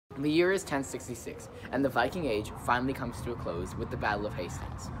The year is 1066, and the Viking Age finally comes to a close with the Battle of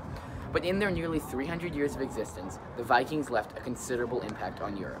Hastings. But in their nearly 300 years of existence, the Vikings left a considerable impact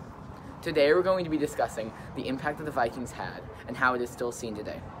on Europe. Today we're going to be discussing the impact that the Vikings had and how it is still seen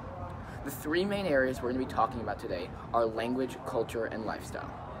today. The three main areas we're going to be talking about today are language, culture, and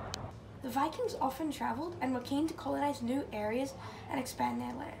lifestyle. The Vikings often traveled and were keen to colonize new areas and expand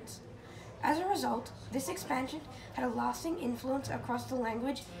their lands. As a result, this expansion had a lasting influence across the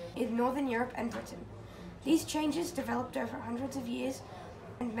language in Northern Europe and Britain. These changes developed over hundreds of years,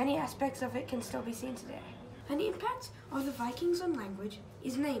 and many aspects of it can still be seen today. An impact of the Vikings on language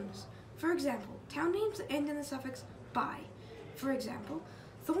is names. For example, town names that end in the suffix "by". For example,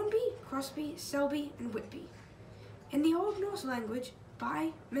 Thornby, Crosby, Selby, and Whitby. In the Old Norse language,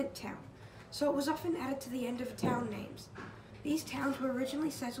 "by" meant town, so it was often added to the end of town names. These towns were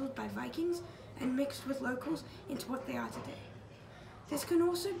originally settled by Vikings and mixed with locals into what they are today. This can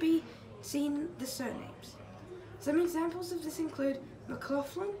also be seen in the surnames. Some examples of this include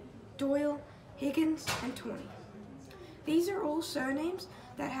McLaughlin, Doyle, Higgins, and Tawney. These are all surnames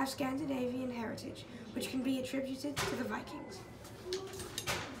that have Scandinavian heritage, which can be attributed to the Vikings.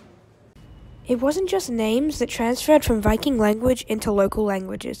 It wasn't just names that transferred from Viking language into local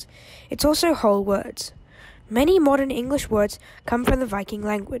languages, it's also whole words. Many modern English words come from the Viking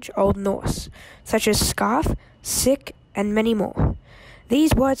language, Old Norse, such as scarf, sick, and many more.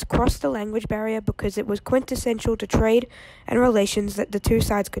 These words crossed the language barrier because it was quintessential to trade and relations that the two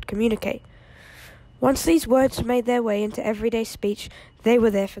sides could communicate. Once these words made their way into everyday speech, they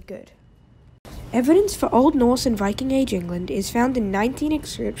were there for good. Evidence for Old Norse and Viking Age England is found in 19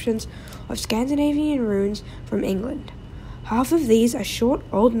 inscriptions of Scandinavian runes from England. Half of these are short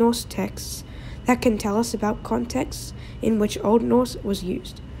Old Norse texts that can tell us about contexts in which Old Norse was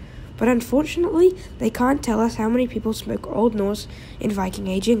used. But unfortunately, they can't tell us how many people spoke Old Norse in Viking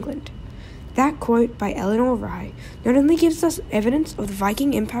Age England. That quote by Eleanor Rye not only gives us evidence of the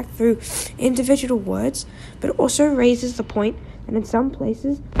Viking impact through individual words, but also raises the point that in some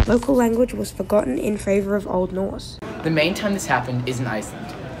places, local language was forgotten in favor of Old Norse. The main time this happened is in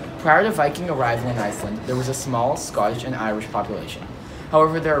Iceland. Prior to Viking arrival in Iceland, there was a small Scottish and Irish population.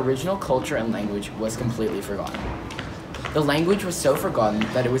 However, their original culture and language was completely forgotten. The language was so forgotten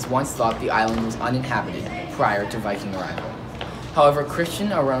that it was once thought the island was uninhabited prior to Viking arrival. However,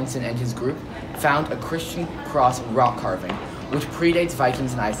 Christian Aronson and his group found a Christian cross rock carving, which predates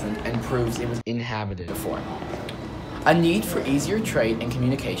Vikings in Iceland and proves it was inhabited before. A need for easier trade and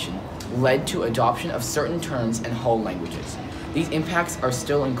communication led to adoption of certain terms and whole languages. These impacts are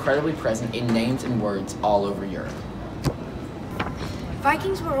still incredibly present in names and words all over Europe.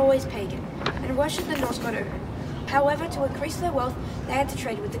 Vikings were always pagan and worshipped the Norse god Odin. However, to increase their wealth, they had to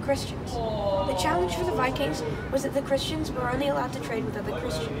trade with the Christians. The challenge for the Vikings was that the Christians were only allowed to trade with other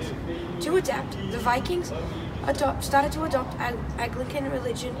Christians. To adapt, the Vikings started to adopt Anglican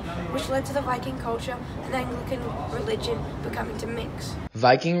religion, which led to the Viking culture and Anglican religion becoming to mix.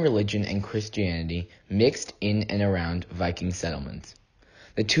 Viking religion and Christianity mixed in and around Viking settlements.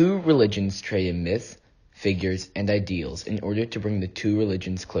 The two religions traded myths, figures, and ideals in order to bring the two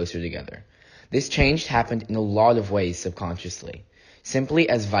religions closer together. This change happened in a lot of ways subconsciously. Simply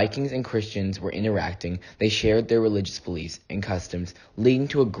as Vikings and Christians were interacting, they shared their religious beliefs and customs, leading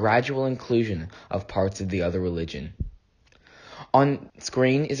to a gradual inclusion of parts of the other religion. On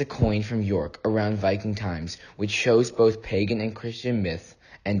screen is a coin from York around Viking times, which shows both pagan and Christian myths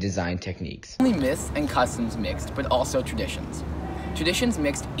and design techniques. Not only myths and customs mixed, but also traditions. Traditions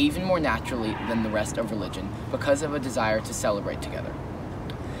mixed even more naturally than the rest of religion because of a desire to celebrate together.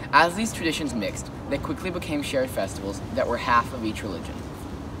 As these traditions mixed, they quickly became shared festivals that were half of each religion.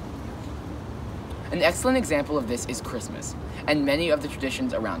 An excellent example of this is Christmas, and many of the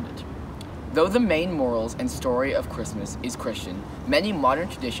traditions around it. Though the main morals and story of Christmas is Christian, many modern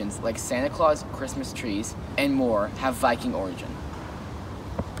traditions like Santa Claus, Christmas trees, and more have Viking origin.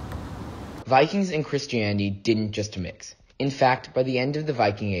 Vikings and Christianity didn't just mix. In fact, by the end of the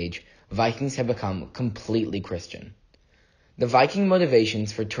Viking Age, Vikings had become completely Christian. The Viking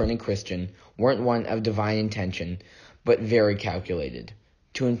motivations for turning Christian weren't one of divine intention, but very calculated,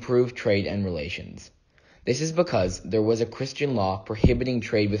 to improve trade and relations. This is because there was a Christian law prohibiting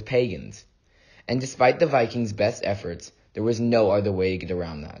trade with pagans, and despite the Vikings' best efforts, there was no other way to get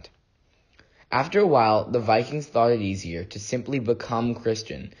around that. After a while, the Vikings thought it easier to simply become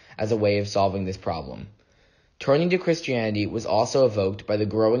Christian as a way of solving this problem. Turning to Christianity was also evoked by the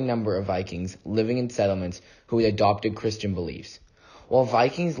growing number of Vikings living in settlements who had adopted Christian beliefs, while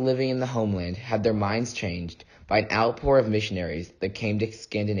Vikings living in the homeland had their minds changed by an outpour of missionaries that came to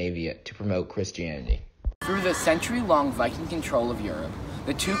Scandinavia to promote Christianity. Through the century-long Viking control of Europe,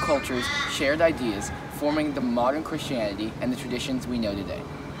 the two cultures shared ideas, forming the modern Christianity and the traditions we know today.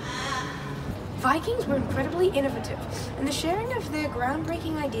 Vikings were incredibly innovative, and the sharing of their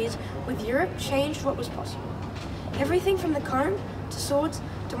groundbreaking ideas with Europe changed what was possible. Everything from the comb to swords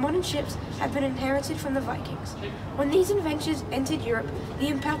to modern ships have been inherited from the Vikings. When these inventions entered Europe, the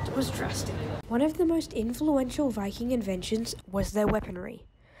impact was drastic. One of the most influential Viking inventions was their weaponry.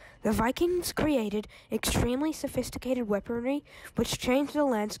 The Vikings created extremely sophisticated weaponry which changed the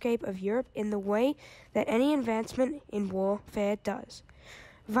landscape of Europe in the way that any advancement in warfare does.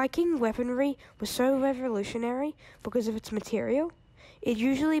 Viking weaponry was so revolutionary because of its material, it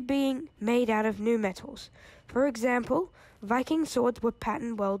usually being made out of new metals. For example, Viking swords were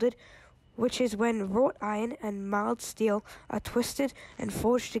pattern welded, which is when wrought iron and mild steel are twisted and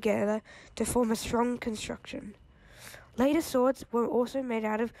forged together to form a strong construction. Later swords were also made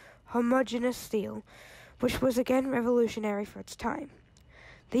out of homogeneous steel, which was again revolutionary for its time.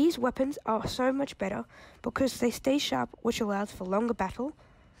 These weapons are so much better because they stay sharp, which allows for longer battle.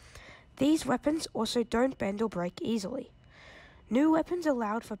 These weapons also don't bend or break easily. New weapons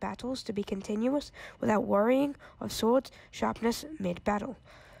allowed for battles to be continuous without worrying of swords' sharpness mid-battle.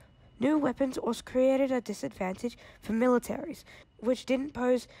 New weapons also created a disadvantage for militaries, which didn't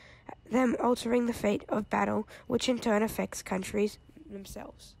pose them altering the fate of battle, which in turn affects countries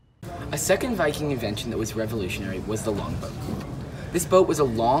themselves. A second Viking invention that was revolutionary was the longboat. This boat was a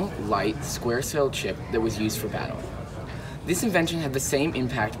long, light, square-sailed ship that was used for battle. This invention had the same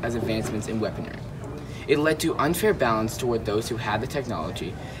impact as advancements in weaponry. It led to unfair balance toward those who had the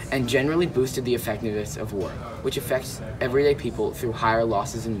technology and generally boosted the effectiveness of war, which affects everyday people through higher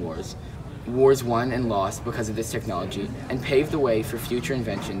losses in wars won and lost because of this technology, and paved the way for future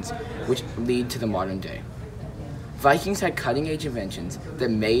inventions which lead to the modern day. Vikings had cutting-edge inventions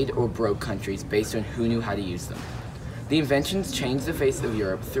that made or broke countries based on who knew how to use them. The inventions changed the face of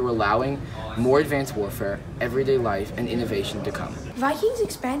Europe through allowing more advanced warfare, everyday life, and innovation to come. Vikings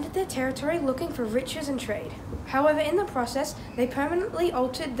expanded their territory looking for riches and trade. However, in the process, they permanently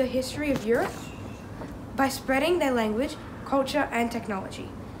altered the history of Europe by spreading their language, culture, and technology.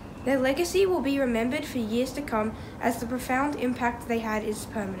 Their legacy will be remembered for years to come as the profound impact they had is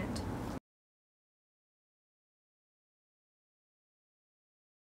permanent.